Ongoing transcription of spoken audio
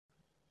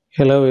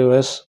Hello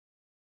viewers,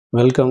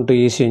 welcome to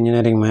Easy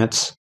Engineering Maths.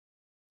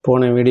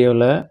 போன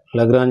வீடியோவில்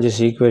Lagrange's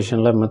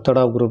equationல method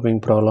of grouping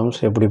problems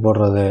எப்படி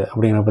போடுறது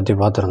அப்படிங்கிற பற்றி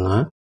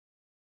பார்த்துருந்தேன்.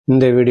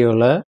 இந்த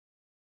வீடியோவில்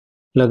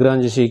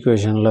Lagrange's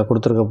equationல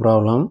கொடுத்துருக்க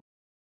problem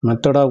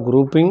method of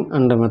grouping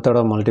and method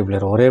of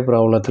multiplier. ஒரே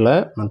ப்ராப்ளத்தில்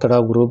method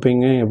of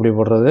grouping எப்படி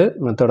போடுறது,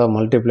 method of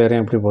multiplier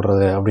எப்படி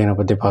போடுறது அப்படிங்கிற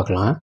பற்றி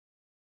பார்க்கலாம்.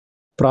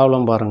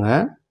 ப்ராப்ளம்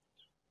பாருங்கள்.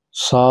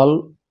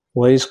 Solve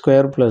y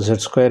square plus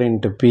z square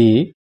into p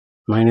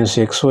minus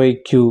xy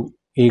cube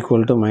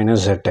equal to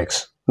minus zx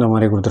இந்த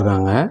மாதிரி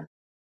கொடுத்துருக்காங்க.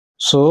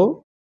 ஸோ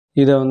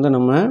இதை வந்து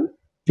நம்ம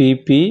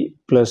pp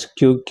plus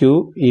qq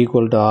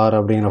equal to r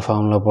அப்படிங்கிற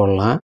ஃபார்மில்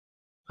போடலாம்.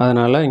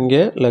 அதனால்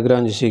இங்கே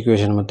Lagrange's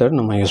equation மெத்தட்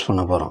நம்ம யூஸ்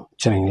பண்ண போகிறோம்.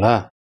 சரிங்களா?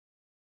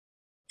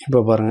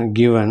 இப்போ பாருங்கள்,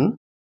 given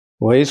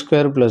y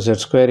square plus z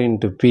square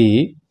into p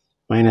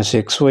minus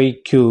xy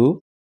cube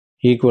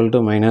equal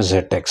to minus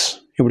zx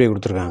இப்படி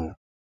கொடுத்துருக்காங்க.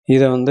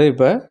 இதை வந்து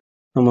இப்போ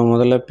நம்ம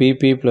முதல்ல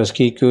pp plus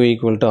qq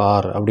equal to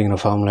r அப்படிங்கிற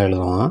ஃபார்முலா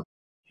எழுதுவோம்.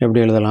 எப்படி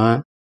எழுதலாம்?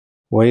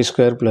 y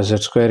square plus z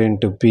square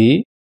into p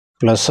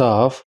plus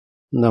of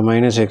இந்த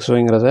minus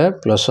xyங்கிறத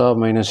plus of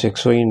minus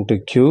xy into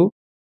q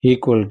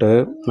equal to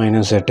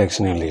minus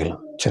zxன்னு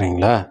எழுதிக்கலாம்.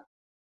 சரிங்களா?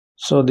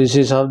 So this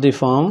is of the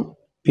form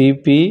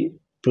pp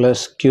plus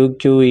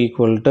qq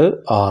equal to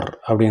r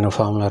அப்படிங்கிற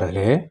formula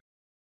இருக்குது.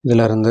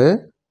 இதிலிருந்து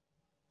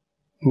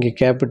இங்கே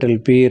capital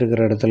p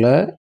இருக்கிற இடத்துல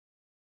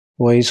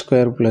y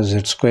square plus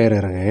z square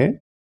இருக்குது.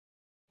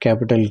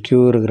 கேபிட்டல் q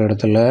இருக்கிற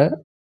இடத்துல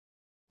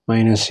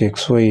மைனஸ்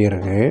xy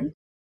இருக்குது.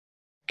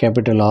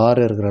 கேபிட்டல் r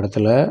இருக்கிற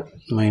இடத்துல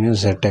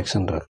மைனஸ்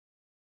zxன்றது.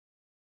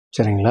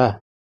 சரிங்களா?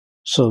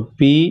 So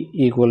p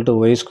equal to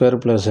y square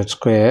plus z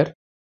square,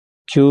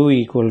 q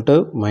equal to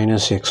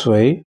minus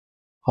xy,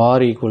 r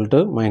equal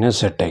to minus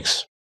zx.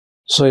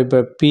 So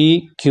இப்போ p,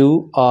 q,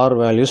 r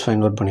values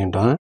find out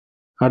பண்ணிட்டோம்.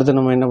 அடுத்து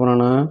நம்ம என்ன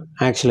பண்ணணும்?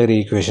 ஆக்சிலரி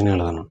ஈக்குவேஷன்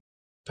எழுதணும்.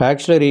 இப்போ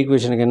ஆக்சிலரி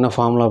ஈக்குவேஷனுக்கு என்ன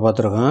ஃபார்முலா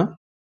பார்த்துருக்கோம்?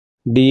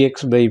 dx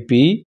by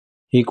p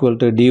equal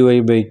to dy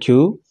by q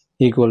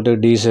equal to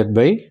dz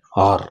by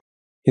r.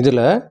 இதில்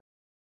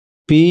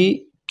p,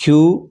 q,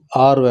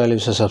 r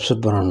வேல்யூஸை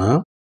சப்ஸ்டிட் பண்ணோன்னா,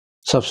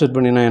 சப்ஸ்டிட்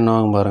பண்ணினா என்ன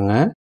ஆகும்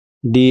பாருங்கள்.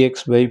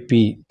 dx by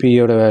p,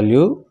 pயோட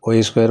value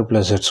y square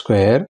plus z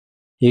square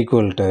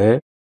equal to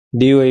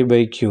dy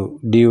by q,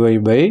 dy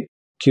by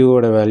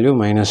qவோட value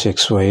minus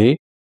xy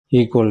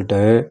equal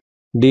to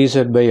dz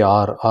by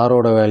r,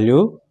 rோட value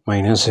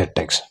minus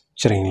zx.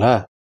 சரிங்களா?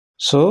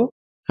 So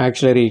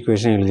auxiliary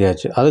equation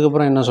எழுதியாச்சு.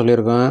 அதுக்கப்புறம் என்ன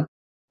சொல்லியிருக்கோம்?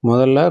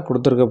 முதல்ல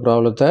கொடுத்துருக்க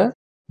ப்ராப்ளத்தை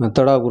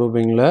மெத்தட் ஆஃப்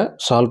குரூப்பிங்கில்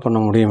சால்வ் பண்ண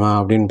முடியுமா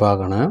அப்படின்னு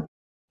பார்க்கணும்.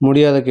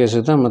 முடியாத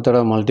கேஸுக்கு தான் மெத்தட்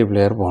ஆஃப்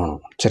மல்டிப்ளையர் போகணும்.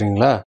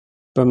 சரிங்களா?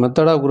 இப்போ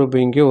மெத்தட் ஆஃப்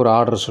குரூப்பிங்க்கு ஒரு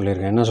ஆர்டர்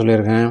சொல்லியிருக்கேன். என்ன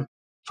சொல்லியிருக்கேன்?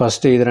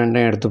 ஃபஸ்ட்டு இது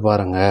ரெண்டையும் எடுத்து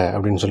பாருங்கள்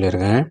அப்படின்னு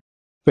சொல்லியிருக்கேன்.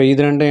 இப்போ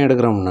இது ரெண்டையும்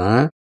எடுக்கிறோம்னா,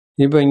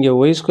 இப்போ இங்கே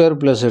ஒய் ஸ்கொயர்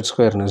ப்ளஸ் ஜெட்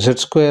ஸ்கொயர்னு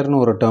ஜெட் ஸ்கொயர்னு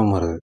ஒரு டேர்ம்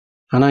வருது.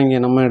 ஆனால்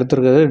இங்கே நம்ம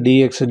எடுத்துருக்கிறது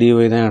டிஎக்ஸ்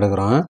டிஒய் தான்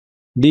எடுக்கிறோம்.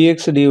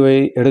 டிஎக்ஸ் டிஒய்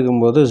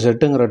எடுக்கும்போது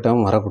ஜெட்டுங்கிற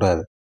டேர்ம்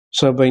வரக்கூடாது.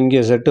 ஸோ இப்போ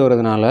இங்கே ஜெட்டு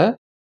வரதுனால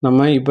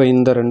நம்ம இப்போ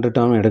இந்த ரெண்டு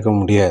டேர்ம் எடுக்க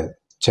முடியாது.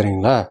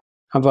 சரிங்களா?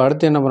 அப்போ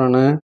அடுத்து என்ன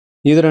பண்ணணும்?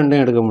 இது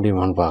ரெண்டையும் எடுக்க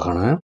முடியுமான்னு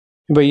பார்க்கணும்.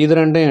 இப்போ இது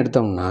ரெண்டையும்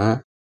எடுத்தோம்னா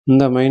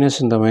இந்த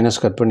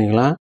மைனஸ் கட்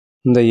பண்ணிக்கலாம்,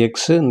 இந்த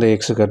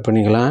எக்ஸு கட்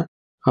பண்ணிக்கலாம்,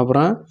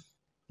 அப்புறம்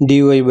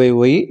டிஒய் பை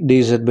ஒய்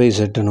டிசெட் பை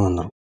செட்டுன்னு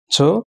வந்துடும்.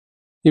 ஸோ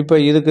இப்போ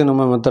இதுக்கு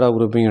நம்ம மெத்தட் ஆஃப்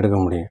குரூப்பிங் எடுக்க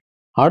முடியும்.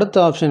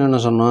 அடுத்த ஆப்ஷன் என்ன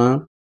சொன்னோம்?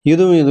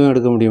 இதுவும்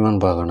எடுக்க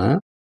முடியுமான்னு பார்க்கணும்.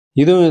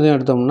 இதுவும்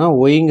எடுத்தோம்னா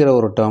ஒய்ங்கிற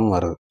ஒரு டேர்ம்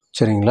வருது.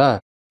 சரிங்களா?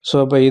 ஸோ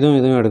இப்போ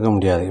இதுவும் எடுக்க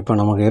முடியாது. இப்போ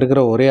நமக்கு இருக்கிற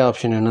ஒரே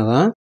ஆப்ஷன் என்ன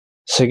தான்?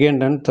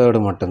 செகண்ட் அண்ட் தேர்டு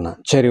மட்டும்தான்.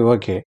 சரி,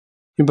 ஓகே.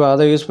 இப்போ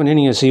அதை யூஸ் பண்ணி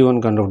நீங்கள் C1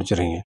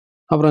 கண்டுபிடிச்சிடுறீங்க.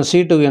 அப்புறம்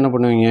C2க்கு என்ன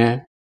பண்ணுவீங்க?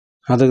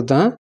 அதுக்கு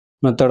தான்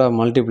மெத்தட் ஆஃப்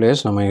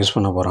மல்டிப்ளையர்ஸ் நம்ம யூஸ்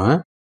பண்ண போகிறோம்.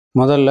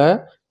 முதல்ல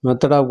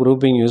மெத்தட் ஆஃப்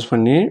குரூப்பிங் யூஸ்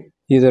பண்ணி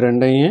இது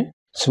ரெண்டையும்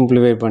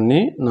சிம்பிளிஃபை பண்ணி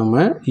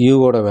நம்ம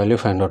யூவோட வேல்யூ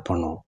ஃபைண்ட் அவுட்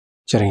பண்ணுவோம்.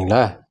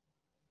 சரிங்களா?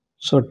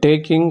 So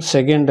taking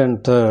second and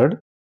third,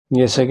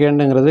 இங்கே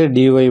செகண்டுங்கிறது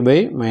dy by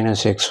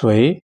minus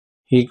xy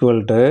equal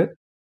to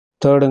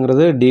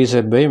தேர்டுங்கிறது dz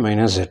by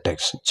minus zx.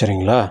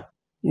 சரிங்களா?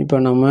 இப்போ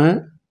நம்ம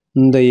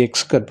இந்த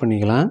எக்ஸ் கட்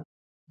பண்ணிக்கலாம்,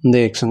 இந்த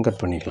எக்ஸும் கட்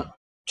பண்ணிக்கலாம்.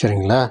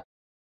 சரிங்களா?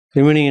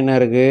 ரிமைனிங் என்ன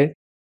இருக்குது?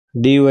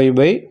 dy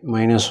by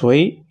minus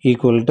Y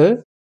equal to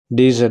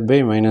dz by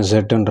minus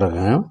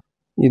zன்றாங்க.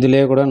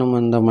 இதிலே கூட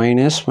நம்ம இந்த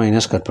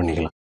மைனஸ் கட்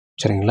பண்ணிக்கலாம்.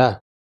 சரிங்களா?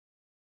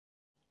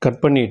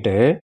 கட் பண்ணிவிட்டு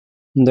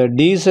இந்த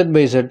dz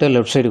பை zட்டை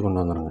லெஃப்ட் சைடு கொண்டு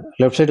வந்துடுங்க.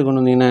 லெஃப்ட் சைடு கொண்டு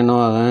வந்தீங்கன்னா என்ன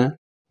ஆகும்?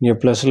 இங்கே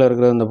ப்ளஸில்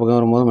இருக்கிற இந்த பக்கம்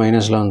வரும்போது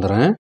மைனஸில்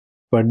வந்துடுறேன்.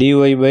 இப்போ dy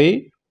பை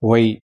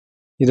ஒய்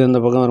இது இந்த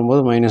பக்கம்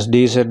வரும்போது minus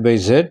dz by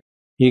z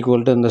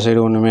equal to இந்த சைடு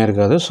ஒன்றுமே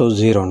இருக்காது. ஸோ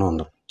 0ன்னு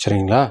வந்துடும்.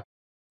 சரிங்களா?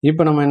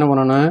 இப்போ நம்ம என்ன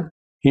பண்ணணும்?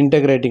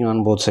 இன்டெகிரேட்டிங்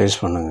ஆன் போத் சைட்ஸ்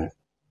பண்ணுங்க.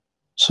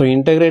 So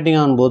integrating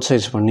on both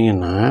sides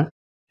பண்ணிங்கன்னா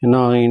என்ன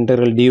ஆகும்?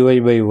 Integral dy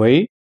by Y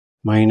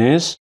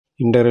minus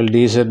integral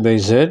dz by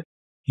z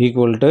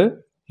equal to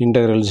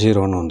integral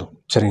 0ன்னு வந்துடும்.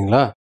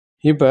 சரிங்களா?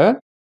 இப்போ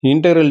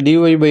இன்டெக்ரல் dy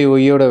பை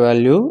ஒய்யோட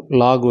வேல்யூ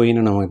லாக்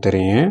ஒய்ன்னு நமக்கு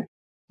தெரியும்.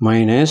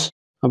 மைனஸ்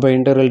அப்போ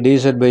integral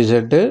dz by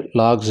z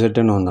lock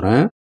zன்னு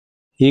வந்துடும்.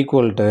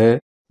 ஈக்குவல் டு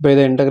இப்போ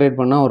இதை இன்டெகிரேட்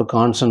பண்ணால் ஒரு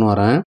கான்ஸ்டன்ட்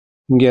வரேன்.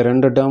 இங்கே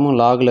ரெண்டு டேர்மும்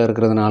லாகில்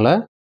இருக்கிறதுனால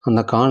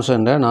அந்த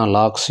கான்ஸ்டண்ட்டை நான்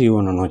log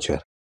C1ன்னு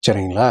வச்சுக்கிறேன்.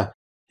 சரிங்களா?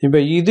 இப்போ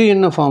இது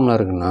என்ன ஃபார்மில்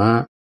இருக்குன்னா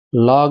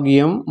log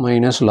m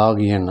minus log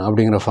n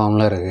அப்படிங்கிற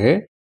ஃபார்மில் இருக்குது.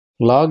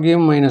 log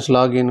m மைனஸ்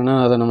log nன்னா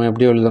அதை நம்ம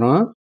எப்படி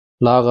எழுதுகிறோம்?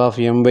 log ஆஃப்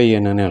m by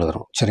nன்னு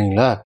எழுதுகிறோம்.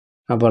 சரிங்களா?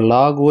 அப்போ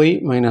log y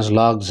minus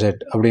log z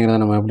அப்படிங்கிறத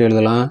நம்ம எப்படி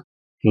எழுதலாம்?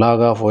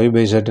 log ஆஃப் y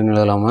by zன்னு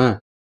எழுதலாமா?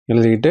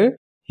 எழுதிக்கிட்டு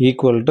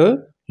ஈக்குவல் டு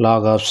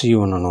log ஆஃப்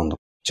C1ன்னு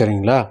வந்துடும்.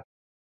 சரிங்களா?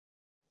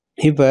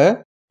 இப்போ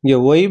இங்கே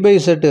y by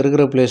z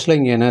இருக்கிற பிளேஸில்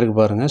இங்கே என்ன இருக்குது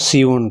பாருங்கள்,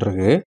 C1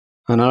 இருக்குது.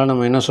 அதனால்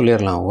நம்ம என்ன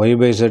சொல்லிடலாம்? y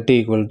by z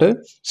equal to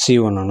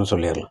C1ன்னு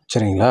சொல்லிடலாம்.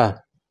 சரிங்களா?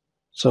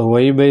 So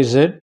y by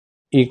z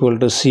equal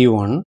to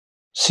C1.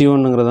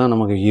 C1ங்கிறது தான்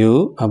நமக்கு u.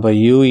 அப்போ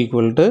u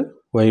equal to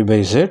y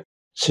by z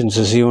since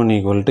C1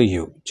 equal to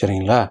u.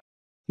 சரிங்களா?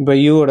 இப்போ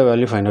யூவோட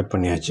வேல்யூ ஃபைண்ட் அவுட்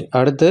பண்ணியாச்சு.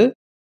 அடுத்து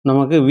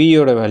நமக்கு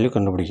வியோட வேல்யூ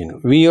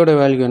கண்டுபிடிக்கணும். வியோட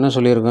வேல்யூ என்ன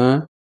சொல்லியிருக்கோம்?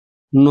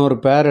 இன்னொரு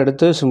பேர்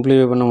எடுத்து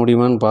சிம்பிளிஃபை பண்ண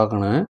முடியுமான்னு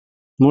பார்க்கணும்.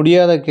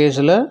 முடியாத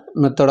கேஸில்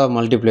மெத்தட் ஆஃப்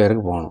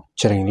மல்டிப்ளையருக்கு போகணும்.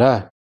 சரிங்களா?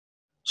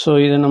 ஸோ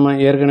இது நம்ம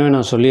ஏற்கனவே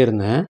நான்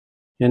சொல்லியிருந்தேன்.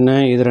 என்ன,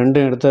 இது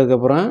ரெண்டும்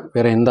எடுத்ததுக்கப்புறம்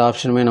வேறு எந்த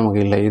ஆப்ஷனுமே நமக்கு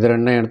இல்லை. இது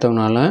ரெண்டும்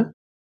எடுத்தோம்னால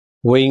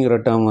ஒய்ங்கிற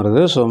டேர்ம்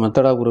வருது. ஸோ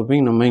மெத்தட் ஆஃப்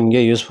குரூப்பிங் நம்ம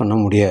இங்கே யூஸ் பண்ண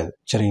முடியாது.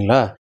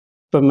 சரிங்களா?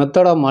 இப்போ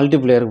மெத்தட் ஆஃப்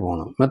மல்டிப்ளையருக்கு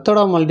போகணும். மெத்தட்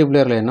ஆஃப்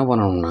மல்டிப்ளையரில் என்ன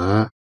பண்ணணும்னா,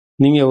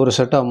 நீங்கள் ஒரு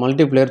செட் ஆஃப்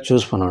மல்டிப்ளையர்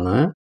சூஸ்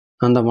பண்ணணும்.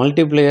 அந்த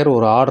மல்டிப்ளையர்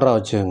ஒரு ஆர்டராக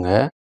வச்சுக்கோங்க.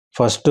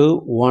 ஃபஸ்ட்டு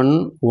 1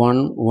 1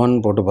 1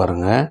 போட்டு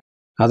பாருங்கள்.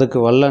 அதுக்கு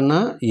வரலன்னா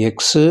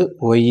எக்ஸு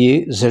ஒய்யு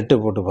ஜெட்டு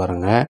போட்டு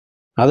பாருங்கள்.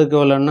 அதுக்கு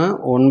வரலன்னா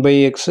 1 by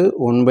x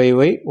 1 by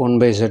y 1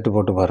 by z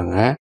போட்டு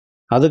பாருங்கள்.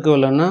 அதுக்கு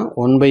வரலன்னா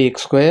 1 by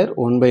x square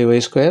 1 by y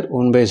square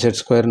 1 by z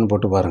ஸ்கொயர்னு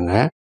போட்டு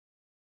பாருங்கள்.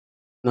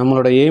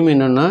 நம்மளோட எய்ம்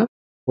என்னென்னா,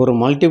 ஒரு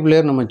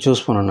மல்டிப்ளையர் நம்ம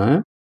சூஸ் பண்ணணும்.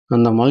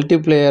 அந்த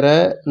மல்டிப்ளையரை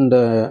இந்த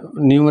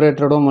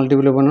நியூமரேட்டரோட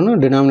மல்டிப்ளை பண்ணணும்,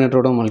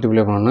 டினாமினேட்டரோட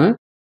மல்டிப்ளை பண்ணணும்.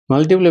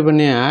 மல்டிப்ளை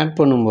பண்ணி ஆட்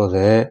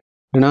பண்ணும்போது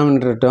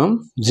டினாமினேட்டர் டேர்ம்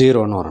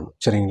 0ன்னு வரணும்.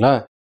 சரிங்களா?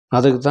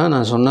 அதுக்கு தான்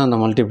நான் சொன்ன அந்த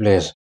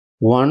மல்டிப்ளையர்ஸ்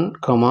 1,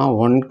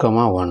 1,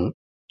 1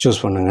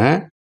 சூஸ் பண்ணுங்கள்.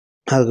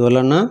 அதுக்கு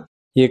வரலன்னா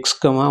எக்ஸ்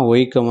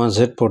ஒய்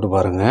z போட்டு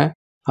பாருங்கள்.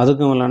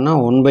 அதுக்கும் வரலன்னா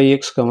 1 by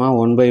x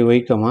 1 by y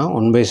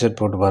 1 by z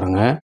போட்டு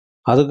பாருங்கள்.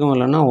 அதுக்கும்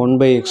இல்லைன்னா 1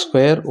 by x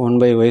square 1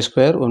 by y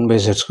square 1 by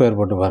z square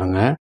போட்டு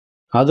பாருங்கள்.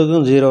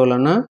 அதுக்கும் 0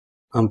 இல்லைன்னா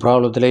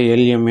ப்ராப்ளத்தில்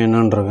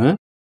LMNன்னு.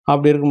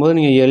 அப்படி இருக்கும்போது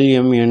நீங்கள்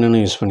LMNன்னு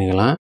யூஸ்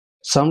பண்ணிக்கலாம்.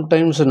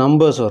 சம்டைம்ஸ்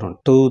நம்பர்ஸ் வரும்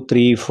 2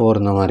 3 4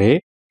 இந்த மாதிரி.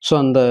 ஸோ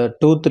அந்த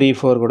 2 3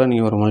 4 கூட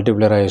நீங்கள் ஒரு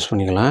மல்டிப்ளையராக யூஸ்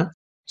பண்ணிக்கலாம்.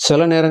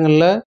 சில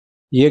நேரங்களில்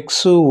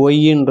எக்ஸு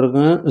ஒய்ன்னு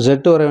இருக்கும்,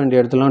 ஜெட்டு வர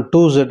வேண்டிய இடத்துலாம்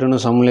 2zன்னு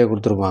சம்மிலே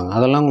கொடுத்துருப்பாங்க.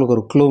 அதெல்லாம் உங்களுக்கு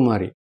ஒரு க்ளூ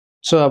மாதிரி.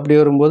 ஸோ அப்படி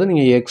வரும்போது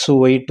நீங்கள் எக்ஸு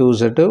ஒய்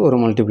 2z ஒரு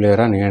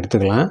மல்டிப்ளையராக நீங்கள்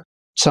எடுத்துக்கலாம்.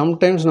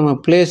 சம்டைம்ஸ் நம்ம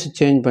பிளேஸ்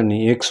சேஞ்ச் பண்ணி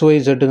XY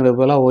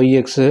ஜெட்டுங்கிறப்பெல்லாம்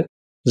ஒய்எக்ஸு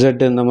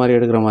ஜெட்டு இந்த மாதிரி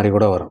எடுக்கிற மாதிரி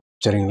கூட வரும்.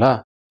 சரிங்களா?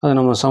 அதை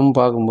நம்ம சம்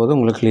பார்க்கும்போது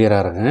உங்களுக்கு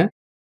கிளியராக இருக்கும்.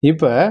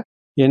 இப்போ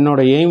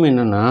என்னோடய எய்ம்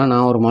என்னென்னா,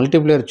 நான் ஒரு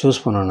மல்டிப்ளையர்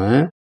சூஸ்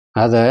பண்ணணும்.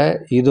 அதை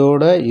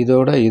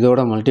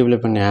இதோட மல்டிப்ளை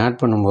பண்ணி ஆட்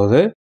பண்ணும்போது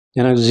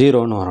எனக்கு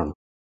 0ன்னு வரணும்.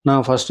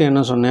 நான் ஃபஸ்ட்டு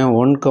என்ன சொன்னேன்,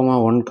 1,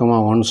 1,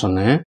 1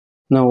 சொன்னேன்.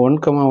 நான் 1,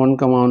 1,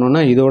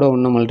 1ன்னா இதோட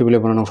ஒன்று மல்டிப்ளை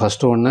பண்ணணும்.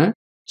 ஃபஸ்ட்டு ஒன்று,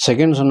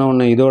 செகண்ட் சொன்ன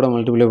ஒன்று இதோட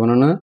மல்டிப்ளை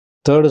பண்ணணும்,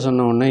 தேர்டு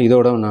சொன்ன ஒன்று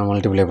இதோட நான்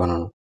மல்டிப்ளை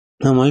பண்ணணும்.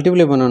 நான்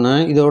மல்டிப்ளை பண்ணேன்னா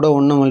இதோட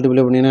ஒன்று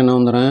மல்டிப்ளை பண்ணிங்கன்னா என்ன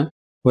வந்துடும்,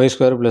 Y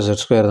square plus z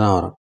square தான்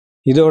வரும்.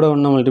 இதோட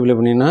ஒன்று மல்டிப்ளை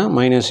பண்ணிங்கன்னா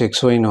மைனஸ்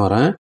XYன்னு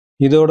வரும்.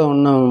 இதோட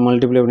ஒன்று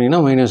மல்டிப்ளை பண்ணிங்கன்னா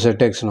மைனஸ்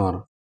ZXன்னு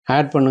வரும்.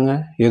 ஆட்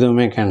பண்ணுங்கள்,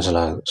 எதுவுமே கேன்சல்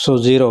ஆகுது. ஸோ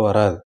 0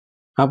 வராது.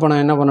 அப்போ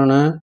நான் என்ன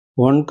பண்ணணும்,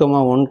 1,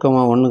 1,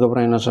 1க்கு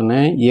அப்புறம் என்ன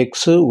சொன்னேன்,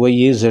 எக்ஸு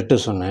ஒய்யு ஜெட்டு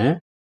சொன்னேன்.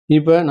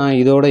 இப்போ நான்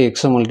இதோட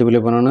எக்ஸை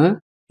மல்டிப்ளை பண்ணணும்,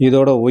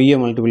 இதோட ஒய்யை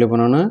மல்டிப்ளை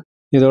பண்ணணும்,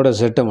 இதோட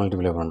ஜெட்டை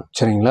மல்டிப்ளை பண்ணணும்.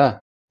 சரிங்களா?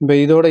 இப்போ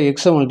இதோட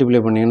எக்ஸை மல்டிப்ளை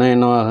பண்ணிங்கன்னா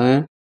என்னவாகும்,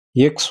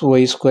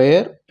 XY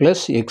ஸ்கொயர்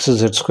ப்ளஸ்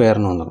XZ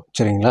ஸ்கொயர்னு வந்துடும்.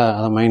 சரிங்களா?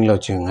 அதை மைண்டில்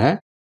வச்சுக்கோங்க.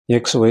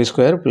 XY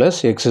square plus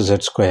XZ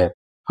square.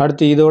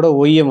 அடுத்து இதோட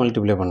ஒய்யை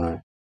மல்டிப்ளை பண்ணுவேன்.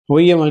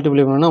 ஒய்யை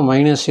மல்டிப்ளை பண்ணால்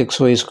மைனஸ்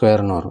XY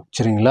ஸ்கொயர்னு வரும்.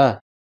 சரிங்களா?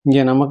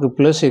 இங்கே நமக்கு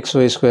ப்ளஸ்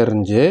XY ஸ்கொயர்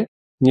இருந்துச்சு,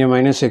 இங்கே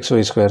மைனஸ்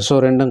XY ஸ்கொயர். ஸோ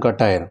ரெண்டும்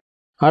கட் ஆயிரும்.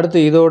 அடுத்து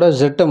இதோட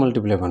ஜெட்டை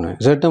மல்டிப்ளை பண்ணுவேன்.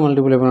 ஜெட்டை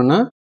மல்டிப்ளை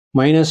பண்ணால்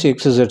மைனஸ்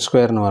XZ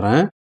ஸ்கொயர்னு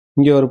வரேன்.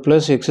 இங்கே ஒரு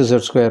ப்ளஸ்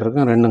XZ ஸ்கொயர்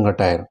இருக்கும், ரெண்டும்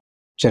கட் ஆயிரும்.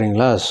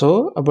 சரிங்களா? ஸோ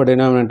அப்போ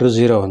டினாமினேட்டர்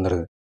 0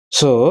 வந்துடுது.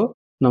 ஸோ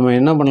நம்ம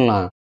என்ன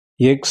பண்ணலாம்,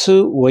 எக்ஸு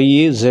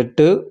ஒய்யு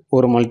ஜெட்டு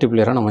ஒரு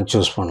மல்டிப்ளையராக நம்ம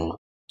சூஸ் பண்ணலாம்.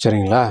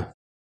 சரிங்களா?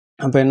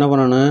 அப்போ என்ன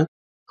பண்ணணும்,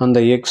 அந்த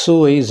எக்ஸு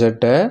ஒய்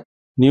ஜெட்டை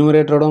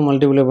நியூமரேட்டரோட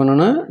மல்டிப்ளை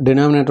பண்ணணும்,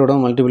 டினாமினேட்டரோட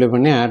மல்டிப்ளை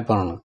பண்ணி ஆட்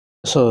பண்ணணும்.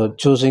 ஸோ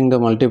சூஸிங் த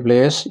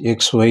மல்டிப்ளையர்ஸ்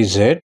எக்ஸ் ஒய்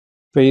ஜெட்.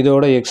 இப்போ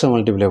இதோட எக்ஸை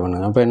மல்டிப்ளை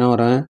பண்ணுங்கள். அப்போ என்ன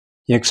வரும்,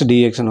 எக்ஸ்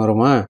டிஎக்ஸ்னு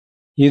வருமா.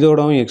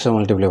 இதோடவும் எக்ஸை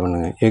மல்டிப்ளை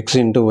பண்ணுங்கள். X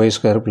into Y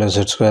square plus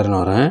jet ஸ்கொயர்னு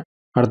வரேன்.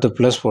 அடுத்து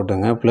ப்ளஸ்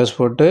போட்டுங்க. ப்ளஸ்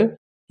போட்டு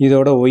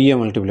இதோட ஒய்யை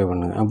மல்டிப்ளை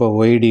பண்ணுங்கள். அப்போ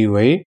ஒய்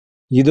டிஒய்.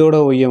 இதோட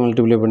ஒய்யை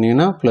மல்டிப்ளை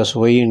பண்ணிங்கன்னா ப்ளஸ்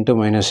ஒய் இன்ட்டு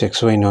மைனஸ்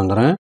XYன்னு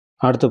வந்துடும்.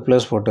 அடுத்து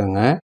ப்ளஸ்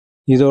போட்டுங்க.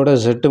 இதோட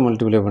ஜெட்டு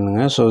மல்டிப்ளை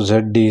பண்ணுங்கள். So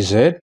jet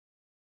டிசெட்.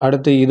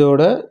 அடுத்து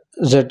இதோட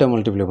ஜெட்டை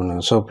மல்டிப்ளை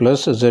பண்ணுங்கள். So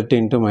plus jet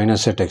into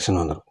minus ZXன்னு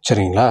வந்துடும்.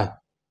 சரிங்களா?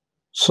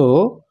 ஸோ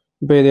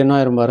இப்போ இது என்ன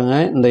ஆயிரும்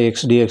பாருங்கள், இந்த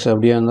எக்ஸ் டிஎக்ஸ்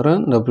அப்படியே வந்துடும்,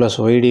 இந்த ப்ளஸ்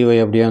ஒய்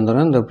டிஒய் அப்படியே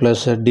வந்துடும், இந்த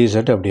ப்ளஸ் ஜெட்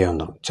டிசெட் அப்படியே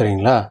வந்துடும்.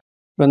 சரிங்களா?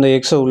 இப்போ இந்த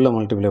எக்ஸை உள்ளே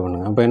மல்டிப்ளை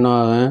பண்ணுங்கள். அப்போ என்ன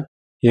ஆகும்,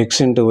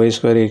 X into Y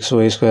square X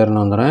Y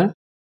ஸ்கொயர்னு வந்துடும்,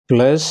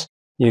 plus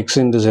X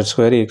into jet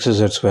square X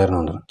jet ஸ்கொயர்னு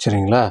வந்துடும்.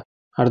 சரிங்களா?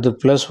 அடுத்து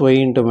plus Y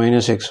into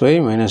minus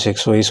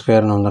X Y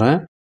ஸ்கொயர்னு வந்துடும்.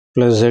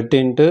 Plus jet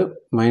into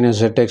minus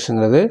z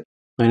எக்ஸுங்கிறது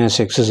minus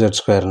X jet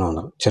ஸ்கொயர்னு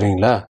வந்துடும்.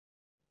 சரிங்களா?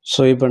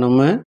 ஸோ இப்போ நம்ம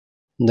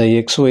இந்த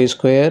X Y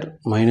square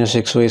minus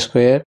X Y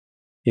square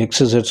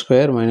X jet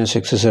square minus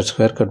X jet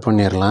square cut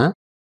பண்ணிடலாம்.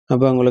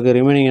 அப்போ உங்களுக்கு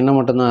ரிமைனிங் என்ன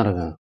மட்டும்தான்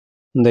இருக்கும்?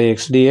 இந்த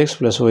X dx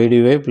plus Y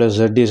dy plus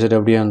jet டிசெட்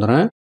அப்படியே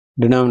வந்துடும்.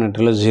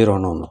 டினாமினேட்டரில்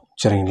ஜீரோன்னு வந்துடும்.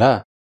 சரிங்களா?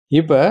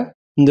 இப்போ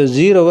இந்த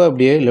ஜீரோவை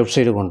அப்படியே லெஃப்ட்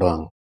சைடு கொண்டு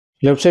வாங்க.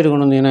 லெஃப்ட் சைடு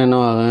கொண்டு வந்தீங்கன்னா என்ன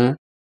ஆகும்?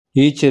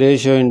 ஈச்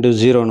ரேஷியோ இன்ட்டு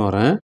ஜீரோன்னு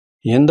வரும்.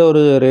 எந்த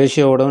ஒரு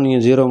ரேஷியோவோடவும்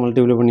நீங்கள் ஜீரோ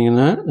மல்டிப்ளை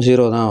பண்ணிங்கன்னா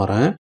ஜீரோ தான்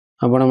வரும்.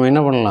 அப்போ நம்ம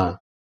என்ன பண்ணலாம்?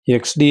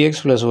 X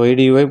dx plus Y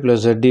dy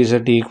plus jet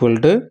டிசெட் equal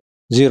to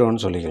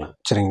ஜீரோன்னு சொல்லிக்கலாம்.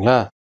 சரிங்களா?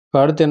 இப்போ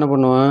அடுத்து என்ன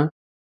பண்ணுவோம்?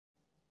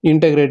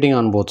 Integrating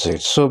on both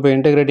sides. So இப்போ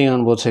இன்டெகிரேட்டிங்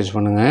ஆன் போத் சைட்ஸ்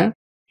பண்ணுங்கள்.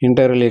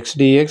 Integral X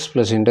dx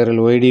plus integral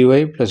Y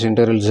dy plus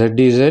integral jet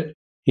டிசெட்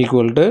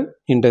equal to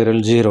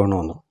integral ஜீரோன்னு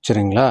வந்துடும்.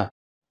 சரிங்களா?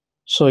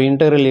 So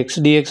integral X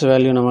dx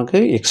value நமக்கு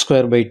எக்ஸ்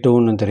ஸ்கொயர் பை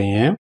டூன்னு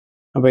தெரியும்.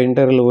 அப்போ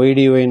இன்டெக்ரல் ஒய்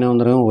டிஒய்னு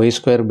வந்துடும் Y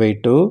square by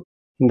two.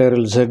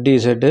 Integral jet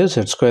டிசெட்டு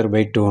jet square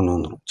by டூன்னு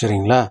வந்துடும்.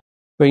 சரிங்களா?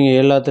 இப்போ இங்கே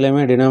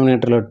எல்லாத்துலேயுமே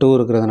டினாமினேட்டரில் டூ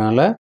இருக்கிறதுனால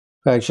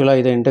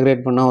ஆக்சுவலாக இதை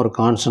இன்டெகிரேட் பண்ணால் ஒரு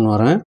கான்ஸ்டன்ட்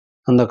வரும்.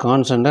 அந்த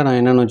கான்ஸ்டண்ட்டை நான்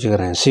என்னென்னு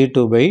வச்சுக்கிறேன்?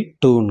 C2 பை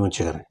டூன்னு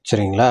வச்சுக்கிறேன்.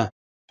 சரிங்களா?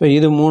 இப்போ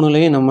இது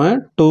மூணுலேயும் நம்ம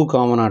டூ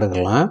காமனாக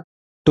எடுக்கலாம்.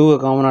 டூவை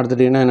காமனாக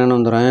எடுத்துட்டிங்கன்னா என்னென்னு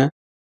வந்துடும்?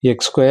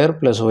 X square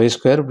plus Y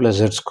square plus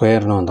jet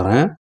ஸ்கொயர்னு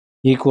வந்துடும்.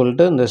 ஈக்குவல்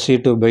டு இந்த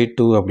C2 பை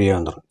டூ அப்படியே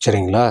வந்துடும்.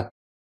 சரிங்களா?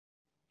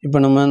 இப்போ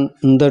நம்ம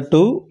இந்த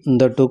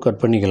டூ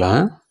கட்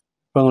பண்ணிக்கலாம்.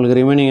 இப்போ உங்களுக்கு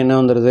ரிமைனிங் என்ன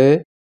வந்துடுது?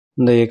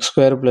 இந்த X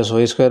square plus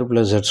Y square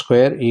plus jet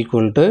square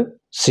equal to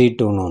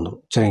C2ன்னு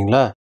வந்துடும்.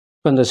 சரிங்களா?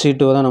 இப்போ இந்த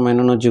C2வை தான் நம்ம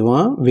என்னென்னு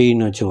வச்சுக்குவோம்?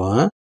 வின்னு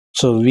வச்சுக்குவோம்.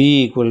 So we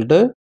equal to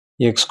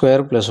X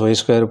square plus Y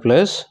square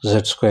plus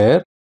jet square.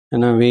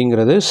 ஏன்னா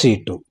விங்கிறது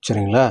C2.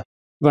 சரிங்களா?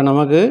 இப்போ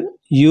நமக்கு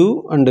u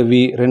அண்டு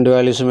v ரெண்டு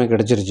வேல்யூஸுமே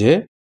கிடச்சிருச்சு.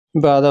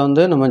 இப்போ அதை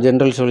வந்து நம்ம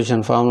ஜென்ரல்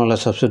சொல்யூஷன்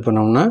ஃபார்முலாவில் சப்ஸ்டிட்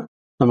பண்ணோம்னா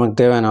நமக்கு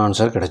தேவையான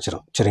ஆன்சர்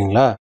கிடச்சிரும்.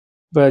 சரிங்களா?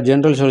 இப்போ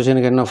ஜென்ரல்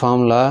சொல்யூஷனுக்கு என்ன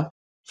formula?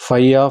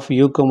 Five of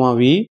u,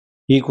 v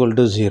equal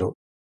to 0.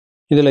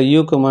 இதில்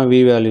u,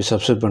 v வேல்யூ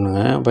சப்ஸ்டிட்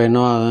பண்ணுங்கள். இப்போ என்ன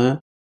ஆகும்?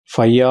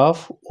 Five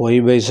of Y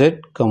by set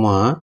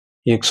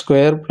X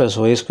square plus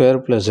Y square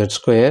plus jet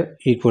square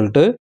equal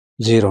to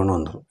 0ன்னு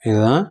வந்துடும்.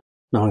 இதுதான்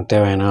நமக்கு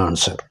தேவையான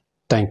ஆன்சர்.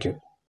 தேங்க்யூ.